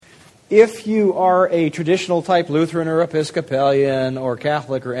If you are a traditional type Lutheran or Episcopalian or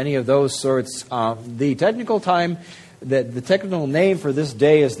Catholic or any of those sorts, the technical name for this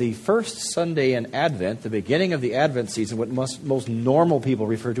day is the first Sunday in Advent, the beginning of the Advent season, what most normal people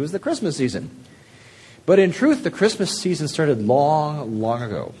refer to as the Christmas season. But in truth, the Christmas season started long, long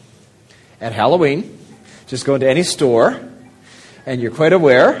ago. At Halloween, just go into any store, and you're quite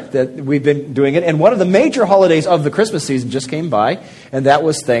aware that we've been doing it. And one of the major holidays of the Christmas season just came by, and that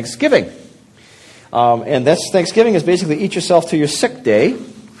was Thanksgiving. And that's Thanksgiving is basically eat yourself to your sick day.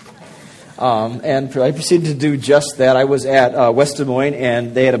 And I proceeded to do just that. I was at West Des Moines,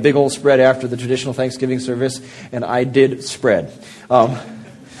 and they had a big old spread after the traditional Thanksgiving service, and I did spread.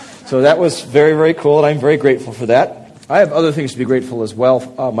 So that was very, very cool, and I'm very grateful for that. I have other things to be grateful as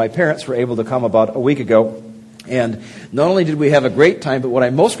well. My parents were able to come about a week ago. And not only did we have a great time, but what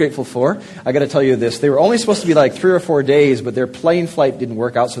I'm most grateful for, I got to tell you this, they were only supposed to be like 3 or 4 days, but their plane flight didn't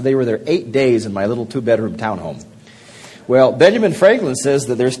work out, so they were there 8 days in my little 2-bedroom townhome. Well, Benjamin Franklin says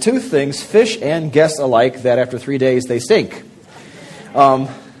that there's 2 things, fish and guests alike, that after 3 days they stink. They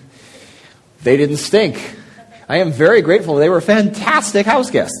didn't stink. I am very grateful. They were fantastic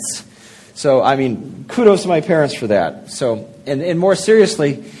house guests. So, I mean, kudos to my parents for that. So, and more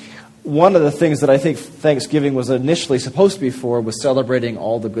seriously, one of the things that I think Thanksgiving was initially supposed to be for was celebrating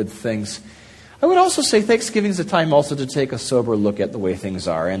all the good things. I would also say Thanksgiving is a time also to take a sober look at the way things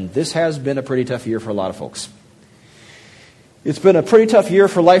are. And this has been a pretty tough year for a lot of folks. It's been a pretty tough year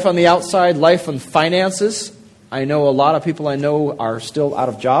for life on the outside, life and finances. I know a lot of people I know are still out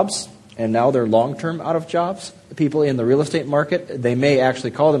of jobs, and now they're long-term out of jobs. People in the real estate market, they may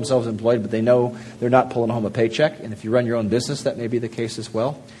actually call themselves employed, but they know they're not pulling home a paycheck. And if you run your own business, that may be the case as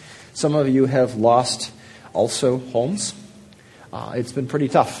well. Some of you have lost also homes. It's been pretty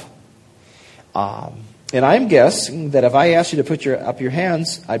tough. And I'm guessing that if I asked you to put up your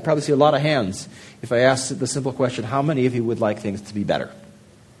hands, I'd probably see a lot of hands if I asked the simple question, how many of you would like things to be better?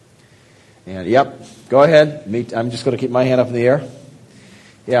 And yep, go ahead. I'm just going to keep my hand up in the air.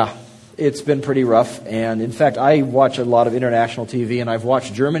 Yeah, it's been pretty rough. And in fact, I watch a lot of international TV, and I've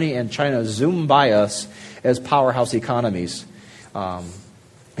watched Germany and China zoom by us as powerhouse economies.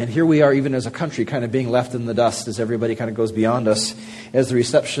 And here we are, even as a country, kind of being left in the dust as everybody kind of goes beyond us, as the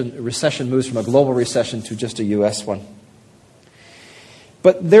recession moves from a global recession to just a U.S. one.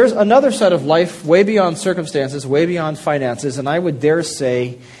 But there's another side of life way beyond circumstances, way beyond finances, and I would dare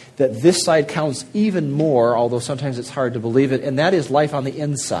say that this side counts even more, although sometimes it's hard to believe it, and that is life on the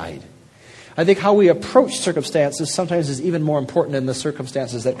inside. I think how we approach circumstances sometimes is even more important than the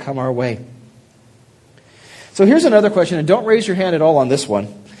circumstances that come our way. So here's another question, and don't raise your hand at all on this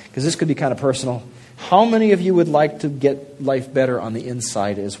one, because this could be kind of personal. How many of you would like to get life better on the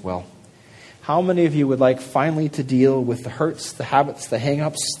inside as well? How many of you would like finally to deal with the hurts, the habits, the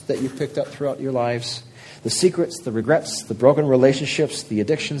hang-ups that you've picked up throughout your lives? The secrets, the regrets, the broken relationships, the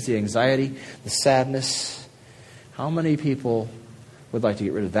addictions, the anxiety, the sadness. How many people would like to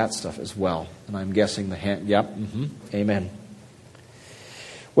get rid of that stuff as well? And I'm guessing the hand, yep, amen.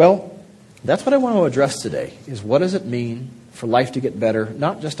 Well, that's what I want to address today, is what does it mean for life to get better,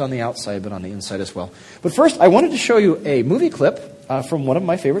 not just on the outside, but on the inside as well. But first, I wanted to show you a movie clip from one of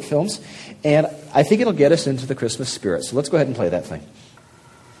my favorite films, and I think it'll get us into the Christmas spirit. So let's go ahead and play that thing.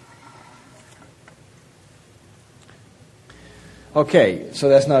 Okay, so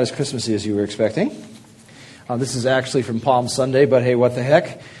that's not as Christmassy as you were expecting. This is actually from Palm Sunday, but hey, what the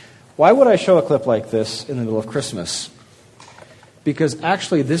heck? Why would I show a clip like this in the middle of Christmas? Because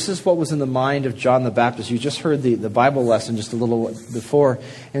actually, this is what was in the mind of John the Baptist. You just heard the Bible lesson just a little before.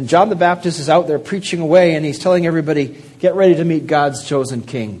 And John the Baptist is out there preaching away, and he's telling everybody, get ready to meet God's chosen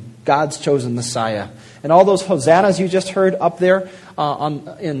king, God's chosen Messiah. And all those hosannas you just heard up there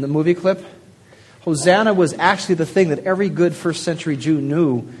in the movie clip, Hosanna was actually the thing that every good first century Jew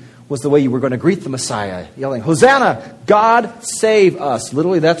knew was the way you were going to greet the Messiah, yelling, Hosanna, God save us.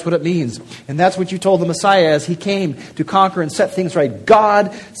 Literally, that's what it means. And that's what you told the Messiah as he came to conquer and set things right.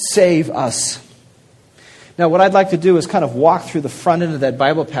 God save us. Now, what I'd like to do is kind of walk through the front end of that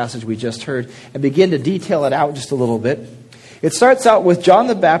Bible passage we just heard and begin to detail it out just a little bit. It starts out with John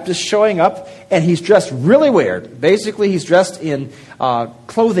the Baptist showing up, and he's dressed really weird. Basically, he's dressed in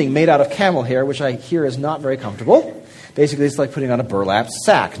clothing made out of camel hair, which I hear is not very comfortable. Basically, it's like putting on a burlap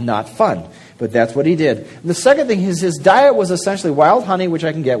sack. Not fun. But that's what he did. And the second thing is his diet was essentially wild honey, which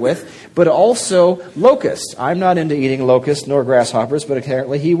I can get with, but also locusts. I'm not into eating locusts nor grasshoppers, but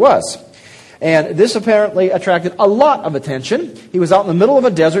apparently he was. And this apparently attracted a lot of attention. He was out in the middle of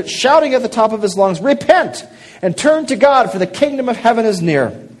a desert shouting at the top of his lungs, repent and turn to God, for the kingdom of heaven is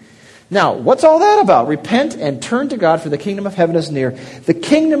near. Now, what's all that about? Repent and turn to God, for the kingdom of heaven is near. The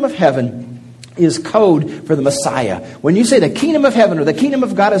kingdom of heaven is code for the Messiah. When you say the kingdom of heaven or the kingdom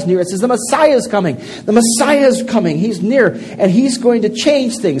of God is near, it says the Messiah is coming. The Messiah is coming. He's near, and he's going to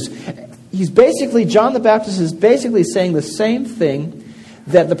change things. John the Baptist is basically saying the same thing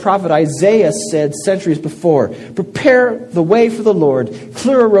that the prophet Isaiah said centuries before. Prepare the way for the Lord.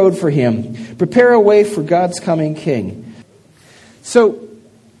 Clear a road for him. Prepare a way for God's coming king. So,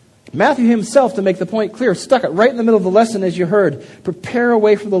 Matthew himself, to make the point clear, stuck it right in the middle of the lesson as you heard. Prepare a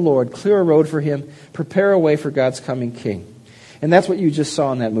way for the Lord. Clear a road for him. Prepare a way for God's coming king. And that's what you just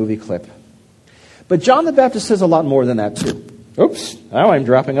saw in that movie clip. But John the Baptist says a lot more than that too. Oops, now I'm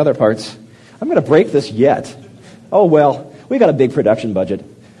dropping other parts. I'm going to break this yet. Oh well, we got a big production budget.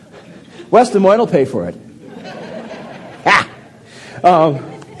 West Des Moines will pay for it.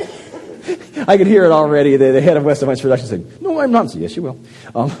 I could hear it already. The head of West Des Moines Production saying, "No, I'm not." So, yes, you will.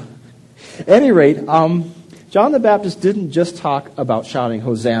 At any rate, John the Baptist didn't just talk about shouting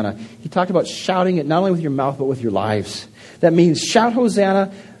Hosanna. He talked about shouting it not only with your mouth, but with your lives. That means shout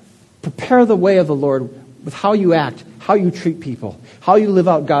Hosanna, prepare the way of the Lord with how you act, how you treat people, how you live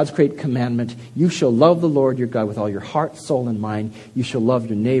out God's great commandment. You shall love the Lord your God with all your heart, soul, and mind. You shall love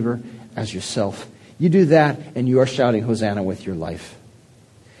your neighbor as yourself. You do that, and you are shouting Hosanna with your life.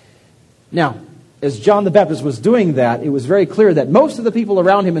 Now, as John the Baptist was doing that, it was very clear that most of the people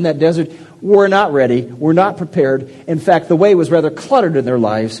around him in that desert were not ready, were not prepared. In fact, the way was rather cluttered in their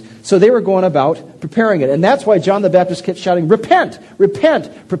lives. So they were going about preparing it. And that's why John the Baptist kept shouting, "Repent, repent,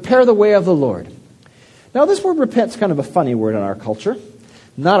 prepare the way of the Lord." Now, this word repent is kind of a funny word in our culture.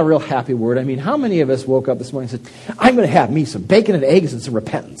 Not a real happy word. I mean, how many of us woke up this morning and said, "I'm going to have me some bacon and eggs and some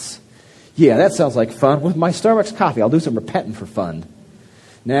repentance"? Yeah, that sounds like fun. With my Starbucks coffee, I'll do some repenting for fun.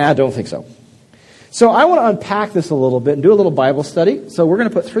 Nah, I don't think so. So I want to unpack this a little bit and do a little Bible study. So we're going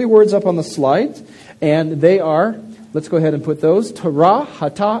to put 3 words up on the slides, and they are, let's go ahead and put those, Torah,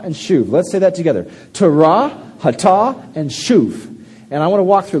 Hatah, and Shuv. Let's say that together. Torah, Hatah, and Shuv. And I want to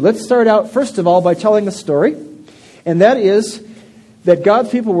walk through. Let's start out, first of all, by telling a story. And that is that God's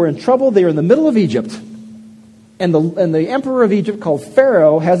people were in trouble. They were in the middle of Egypt. And the emperor of Egypt, called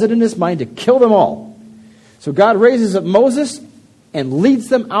Pharaoh, has it in his mind to kill them all. So God raises up Moses and leads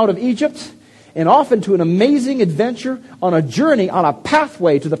them out of Egypt, and off into an amazing adventure on a journey, on a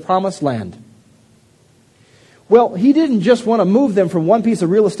pathway to the promised land. Well, he didn't just want to move them from one piece of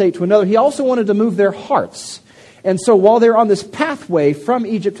real estate to another. He also wanted to move their hearts. And so while they're on this pathway from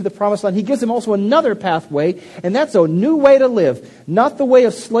Egypt to the promised land, he gives them also another pathway, and that's a new way to live. Not the way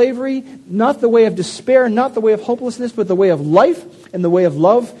of slavery, not the way of despair, not the way of hopelessness, but the way of life and the way of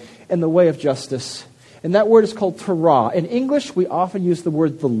love and the way of justice. And that word is called Torah. In English, we often use the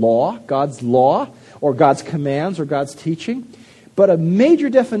word the law, God's law, or God's commands, or God's teaching. But a major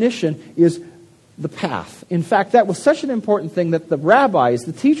definition is the path. In fact, that was such an important thing that the rabbis,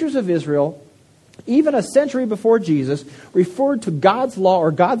 the teachers of Israel, even a century before Jesus, referred to God's law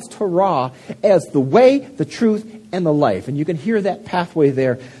or God's Torah as the way, the truth, and the life. And you can hear that pathway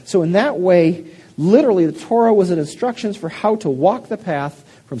there. So in that way, literally, the Torah was an instructions for how to walk the path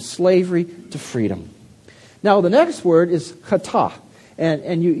from slavery to freedom. Now, the next word is Hatah.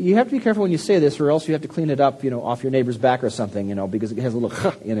 And you have to be careful when you say this, or else you have to clean it up, off your neighbor's back or something, because it has a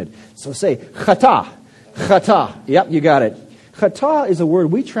little ch in it. So say Hatah. Hatah. Yep, you got it. Hatah is a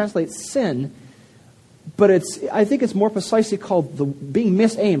word we translate sin, but I think it's more precisely called being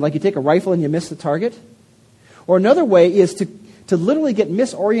misaimed, like you take a rifle and you miss the target. Or another way is to literally get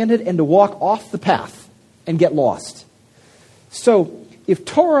misoriented and to walk off the path and get lost. So if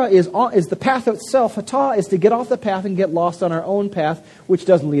Torah is the path itself, Hatah is to get off the path and get lost on our own path, which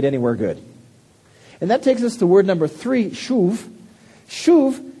doesn't lead anywhere good. And that takes us to word number 3, Shuv.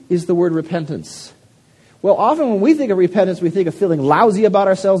 Shuv is the word repentance. Well, often when we think of repentance, we think of feeling lousy about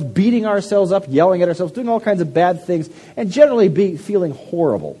ourselves, beating ourselves up, yelling at ourselves, doing all kinds of bad things, and generally feeling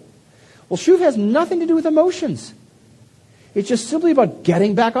horrible. Well, Shuv has nothing to do with emotions. It's just simply about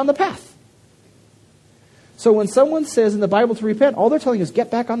getting back on the path. So when someone says in the Bible to repent, all they're telling you is get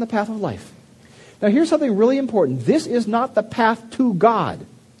back on the path of life. Now here's something really important. This is not the path to God.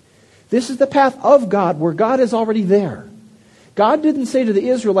 This is the path of God, where God is already there. God didn't say to the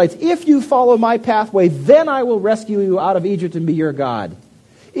Israelites, if you follow my pathway, then I will rescue you out of Egypt and be your God.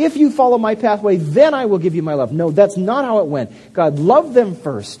 If you follow my pathway, then I will give you my love. No, that's not how it went. God loved them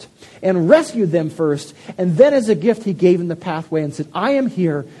first and rescued them first, and then as a gift he gave them the pathway and said, I am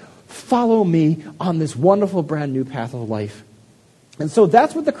here. Follow me on this wonderful brand new path of life. And so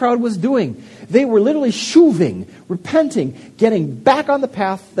that's what the crowd was doing. They were literally shuving, repenting, getting back on the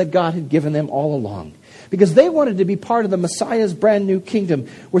path that God had given them all along. because they wanted to be part of the Messiah's brand new kingdom,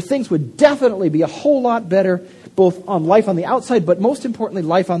 where things would definitely be a whole lot better, both on life on the outside, but most importantly,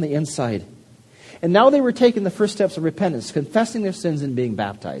 life on the inside. And now they were taking the first steps of repentance, confessing their sins and being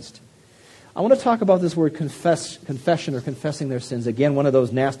baptized. I want to talk about this word confession or confessing their sins. Again, one of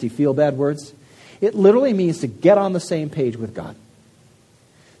those nasty feel-bad words. It literally means to get on the same page with God.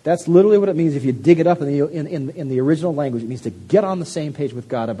 That's literally what it means if you dig it up in the original language. It means to get on the same page with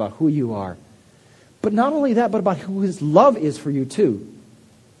God about who you are. But not only that, but about who His love is for you too.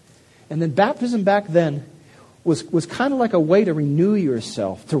 And then baptism back then was kind of like a way to renew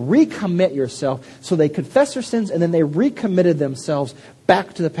yourself, to recommit yourself. So they confessed their sins and then they recommitted themselves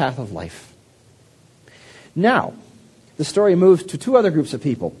back to the path of life. Now, the story moves to two other groups of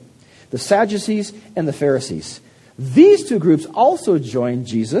people, the Sadducees and the Pharisees. These two groups also joined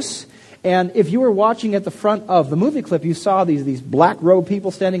Jesus. And if you were watching at the front of the movie clip, you saw these black-robed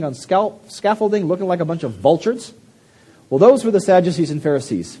people standing on scaffolding looking like a bunch of vultures. Well, those were the Sadducees and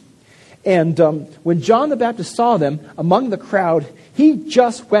Pharisees. And when John the Baptist saw them among the crowd, he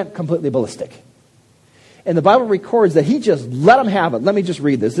just went completely ballistic. And the Bible records that he just let them have it. Let me just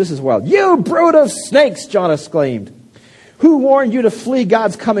read this. This is wild. "You brood of snakes," John exclaimed. "Who warned you to flee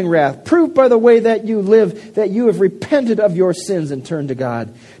God's coming wrath? Prove by the way that you live that you have repented of your sins and turned to God.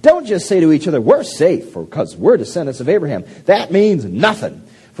 Don't just say to each other, 'We're safe, because we're descendants of Abraham.' That means nothing.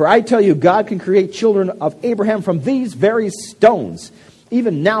 For I tell you, God can create children of Abraham from these very stones.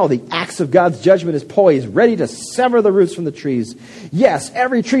 Even now the axe of God's judgment is poised, ready to sever the roots from the trees. Yes,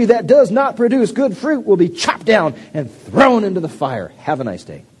 every tree that does not produce good fruit will be chopped down and thrown into the fire." Have a nice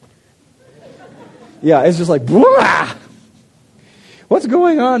day. Yeah, it's just like, blah! What's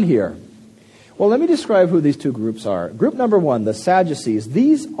going on here? Well, let me describe who these two groups are. Group number one, the Sadducees.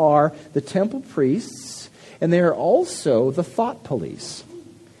 These are the temple priests, and they are also the thought police.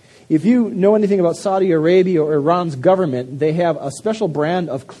 If you know anything about Saudi Arabia or Iran's government, they have a special brand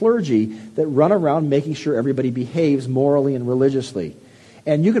of clergy that run around making sure everybody behaves morally and religiously.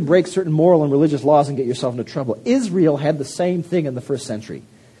 And you can break certain moral and religious laws and get yourself into trouble. Israel had the same thing in the first century.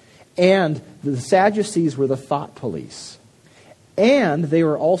 And the Sadducees were the thought police. And they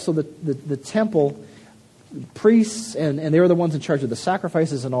were also the temple priests, and they were the ones in charge of the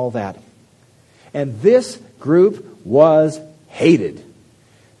sacrifices and all that. And this group was hated.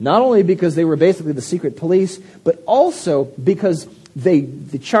 Not only because they were basically the secret police, but also because they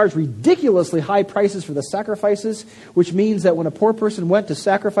charged ridiculously high prices for the sacrifices, which means that when a poor person went to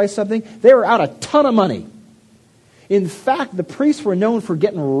sacrifice something, they were out a ton of money. In fact, the priests were known for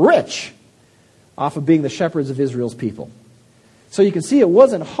getting rich off of being the shepherds of Israel's people. So you can see it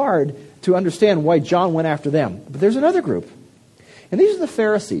wasn't hard to understand why John went after them. But there's another group. And these are the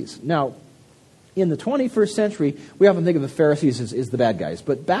Pharisees. Now, in the 21st century, we often think of the Pharisees as the bad guys.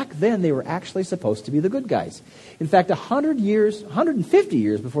 But back then, they were actually supposed to be the good guys. In fact, 150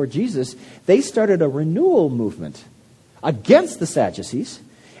 years before Jesus, they started a renewal movement against the Sadducees.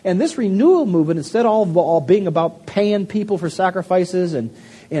 And this renewal movement, instead of all being about paying people for sacrifices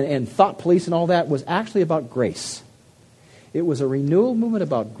and thought police and all that, was actually about grace. It was a renewal movement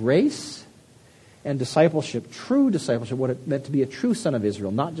about grace and discipleship, true discipleship, what it meant to be a true son of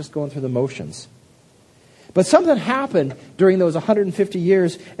Israel, not just going through the motions. But something happened during those 150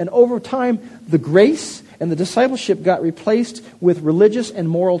 years, and over time, the grace and the discipleship got replaced with religious and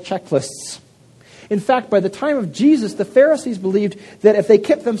moral checklists. In fact, by the time of Jesus, the Pharisees believed that if they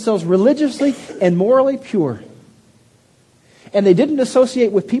kept themselves religiously and morally pure, and they didn't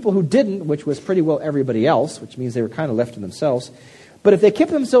associate with people who didn't, which was pretty well everybody else, which means they were kind of left to themselves, but if they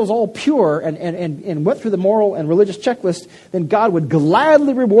kept themselves all pure and went through the moral and religious checklist, then God would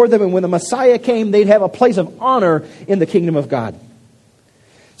gladly reward them, and when the Messiah came, they'd have a place of honor in the kingdom of God.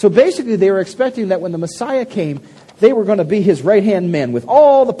 So basically, they were expecting that when the Messiah came, they were going to be His right-hand men with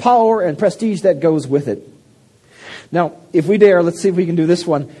all the power and prestige that goes with it. Now, if we dare, let's see if we can do this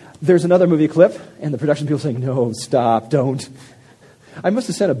one. There's another movie clip, and the production people saying, "No, stop, don't." I must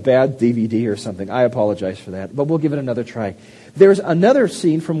have sent a bad DVD or something. I apologize for that, but we'll give it another try. There's another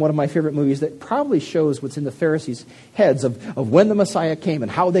scene from one of my favorite movies that probably shows what's in the Pharisees' heads of when the Messiah came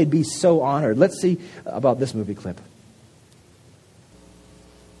and how they'd be so honored. Let's see about this movie clip.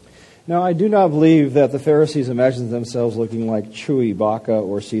 Now, I do not believe that the Pharisees imagined themselves looking like Chewbacca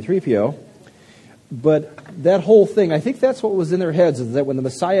or C-3PO, but that whole thing, I think that's what was in their heads, is that when the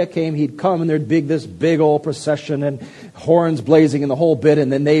Messiah came, He'd come and there'd be this big old procession and horns blazing and the whole bit, and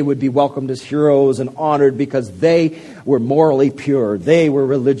then they would be welcomed as heroes and honored because they were morally pure, they were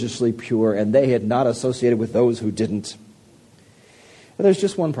religiously pure, and they had not associated with those who didn't. And there's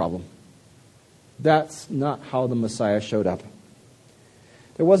just one problem. That's not how the Messiah showed up.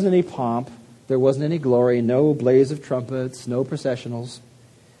 There wasn't any pomp. There wasn't any glory, no blaze of trumpets, no processionals.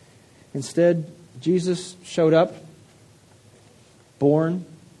 Instead, Jesus showed up, born,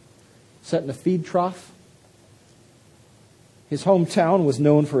 set in a feed trough. His hometown was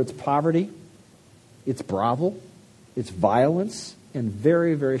known for its poverty, its brothel, its violence, and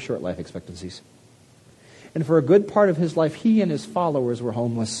very, very short life expectancies. And for a good part of his life, he and his followers were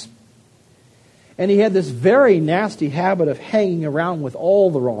homeless. And he had this very nasty habit of hanging around with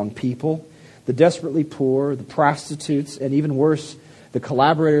all the wrong people, the desperately poor, the prostitutes, and even worse, the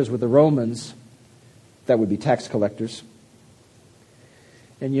collaborators with the Romans, that would be tax collectors.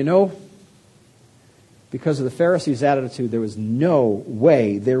 And you know, because of the Pharisees' attitude, there was no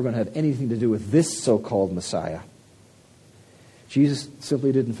way they were going to have anything to do with this so-called Messiah. Jesus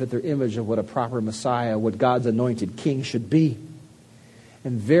simply didn't fit their image of what a proper Messiah, what God's anointed king should be.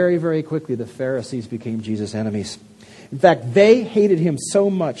 And very, very quickly, the Pharisees became Jesus' enemies. In fact, they hated him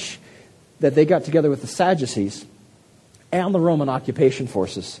so much that they got together with the Sadducees and the Roman occupation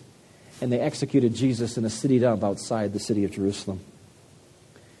forces, and they executed Jesus in a city dump outside the city of Jerusalem.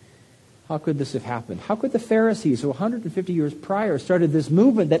 How could this have happened? How could the Pharisees, who 150 years prior started this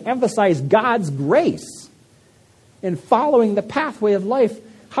movement that emphasized God's grace and following the pathway of life,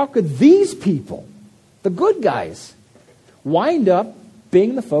 how could these people, the good guys, wind up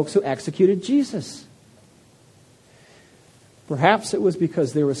being the folks who executed Jesus? Perhaps it was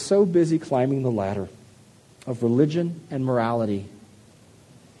because they were so busy climbing the ladder of religion and morality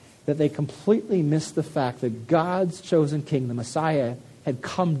that they completely missed the fact that God's chosen king, the Messiah, had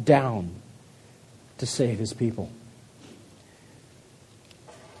come down to save his people.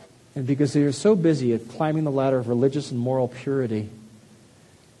 And because they were so busy at climbing the ladder of religious and moral purity,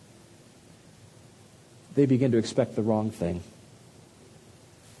 they began to expect the wrong thing.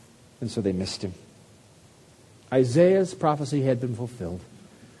 And so they missed him. Isaiah's prophecy had been fulfilled.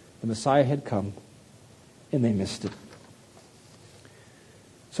 The Messiah had come, and they missed it.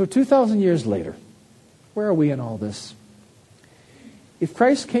 So 2,000 years later, where are we in all this? If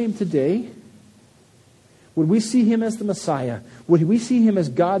Christ came today, would we see him as the Messiah? Would we see him as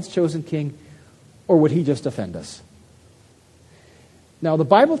God's chosen king? Or would he just offend us? Now, the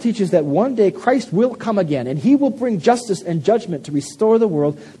Bible teaches that one day Christ will come again, and he will bring justice and judgment to restore the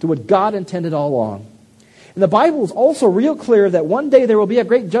world to what God intended all along. And the Bible is also real clear that one day there will be a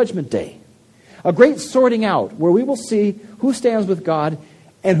great judgment day, a great sorting out, where we will see who stands with God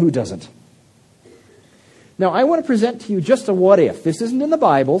and who doesn't. Now, I want to present to you just a what if. This isn't in the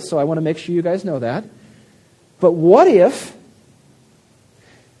Bible, so I want to make sure you guys know that. But what if,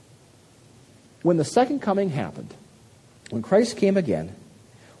 when the second coming happened, when Christ came again,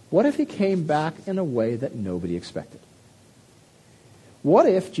 what if he came back in a way that nobody expected? What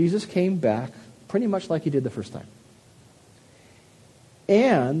if Jesus came back pretty much like he did the first time?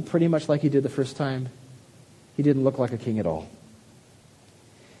 And pretty much like he did the first time, he didn't look like a king at all.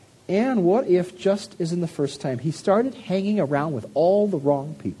 And what if, just as in the first time, he started hanging around with all the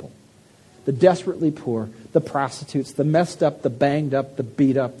wrong people? The desperately poor, the prostitutes, the messed up, the banged up, the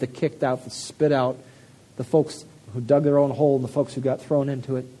beat up, the kicked out, the spit out, the folks who dug their own hole and the folks who got thrown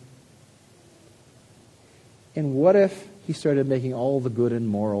into it. And what if he started making all the good and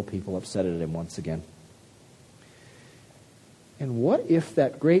moral people upset at him once again? And what if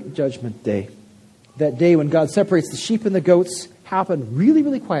that great judgment day, that day when God separates the sheep and the goats, happened really,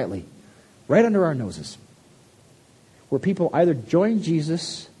 really quietly, right under our noses, where people either joined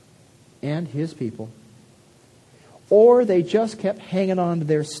Jesus and his people, or they just kept hanging on to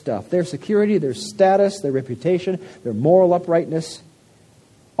their stuff, their security, their status, their reputation, their moral uprightness,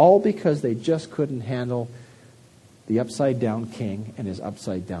 all because they just couldn't handle the upside-down king and his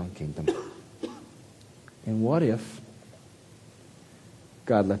upside-down kingdom. And what if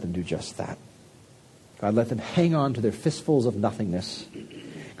God let them do just that? God let them hang on to their fistfuls of nothingness.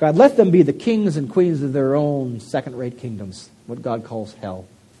 God let them be the kings and queens of their own second-rate kingdoms, what God calls hell.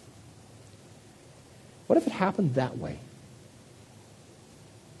 What if it happened that way?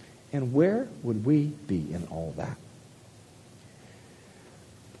 And where would we be in all that?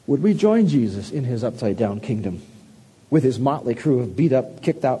 Would we join Jesus in his upside-down kingdom with his motley crew of beat up,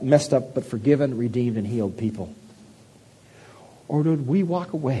 kicked out, messed up, but forgiven, redeemed, and healed people? Or would we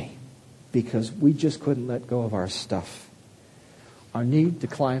walk away because we just couldn't let go of our stuff, our need to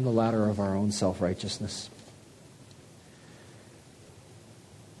climb the ladder of our own self-righteousness?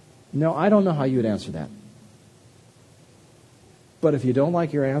 No, I don't know how you would answer that. But if you don't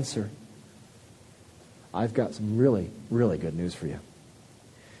like your answer, I've got some really, really good news for you.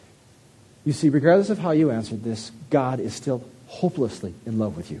 You see, regardless of how you answered this, God is still hopelessly in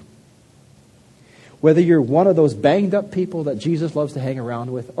love with you. Whether you're one of those banged up people that Jesus loves to hang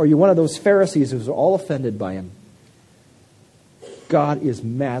around with, or you're one of those Pharisees who's all offended by him, God is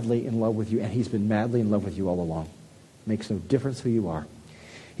madly in love with you, and he's been madly in love with you all along. Makes no difference who you are.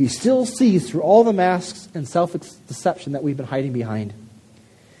 He still sees through all the masks and self-deception that we've been hiding behind.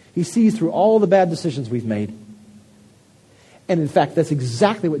 He sees through all the bad decisions we've made. And in fact, that's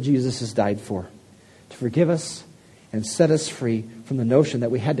exactly what Jesus has died for. To forgive us and set us free from the notion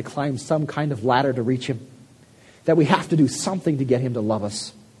that we had to climb some kind of ladder to reach him. That we have to do something to get him to love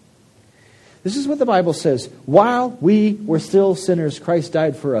us. This is what the Bible says. While we were still sinners, Christ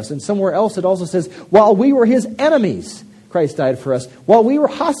died for us. And somewhere else it also says, while we were his enemies, Christ died for us. While we were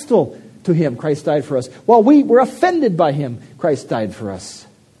hostile to him, Christ died for us. While we were offended by him, Christ died for us.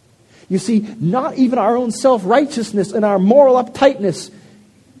 You see, not even our own self-righteousness and our moral uptightness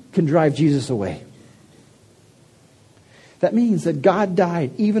can drive Jesus away. That means that God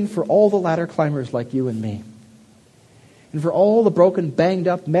died even for all the ladder climbers like you and me. And for all the broken, banged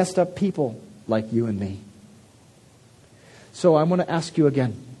up, messed up people like you and me. So I want to ask you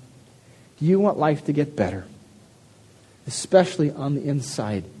again, do you want life to get better? Especially on the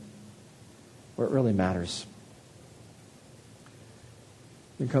inside, where it really matters.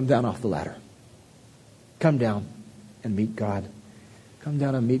 Then come down off the ladder. Come down and meet God. Come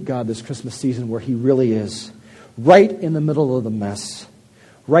down and meet God this Christmas season where he really is. Right in the middle of the mess.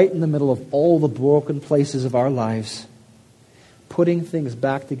 Right in the middle of all the broken places of our lives. Putting things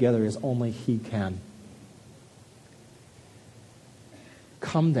back together as only he can.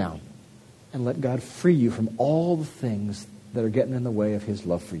 Come down and let God free you from all the things that are getting in the way of his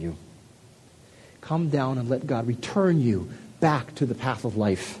love for you. Come down and let God return you back to the path of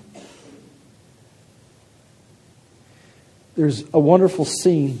life. There's a wonderful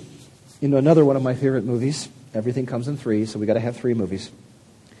scene in another one of my favorite movies. Everything comes in three, so we got to have three movies.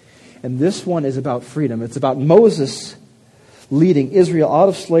 And this one is about freedom. It's about Moses leading Israel out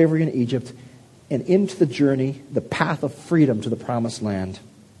of slavery in Egypt and into the journey, the path of freedom to the promised land.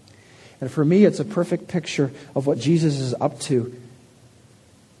 And for me, it's a perfect picture of what Jesus is up to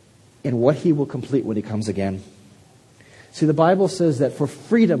and what he will complete when he comes again. See, the Bible says that for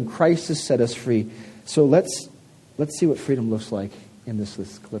freedom, Christ has set us free. So let's see what freedom looks like in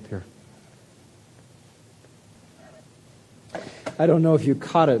this clip here. I don't know if you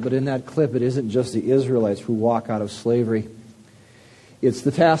caught it, but in that clip, it isn't just the Israelites who walk out of slavery. It's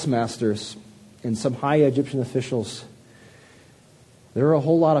the taskmasters and some high Egyptian officials. There are a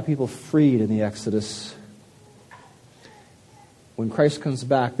whole lot of people freed in the Exodus. When Christ comes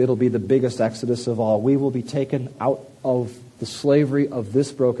back, it'll be the biggest Exodus of all. We will be taken out of the slavery of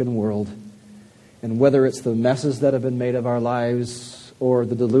this broken world. And whether it's the messes that have been made of our lives or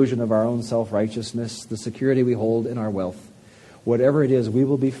the delusion of our own self-righteousness, the security we hold in our wealth, whatever it is, we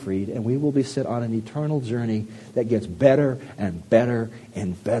will be freed and we will be set on an eternal journey that gets better and better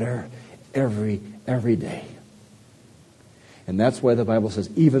and better every day. And that's why the Bible says,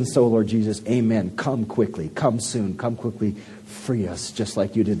 even so, Lord Jesus, amen. Come quickly, come soon, come quickly, free us just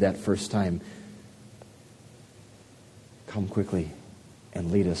like you did that first time. Come quickly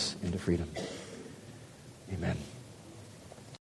and lead us into freedom. Amen.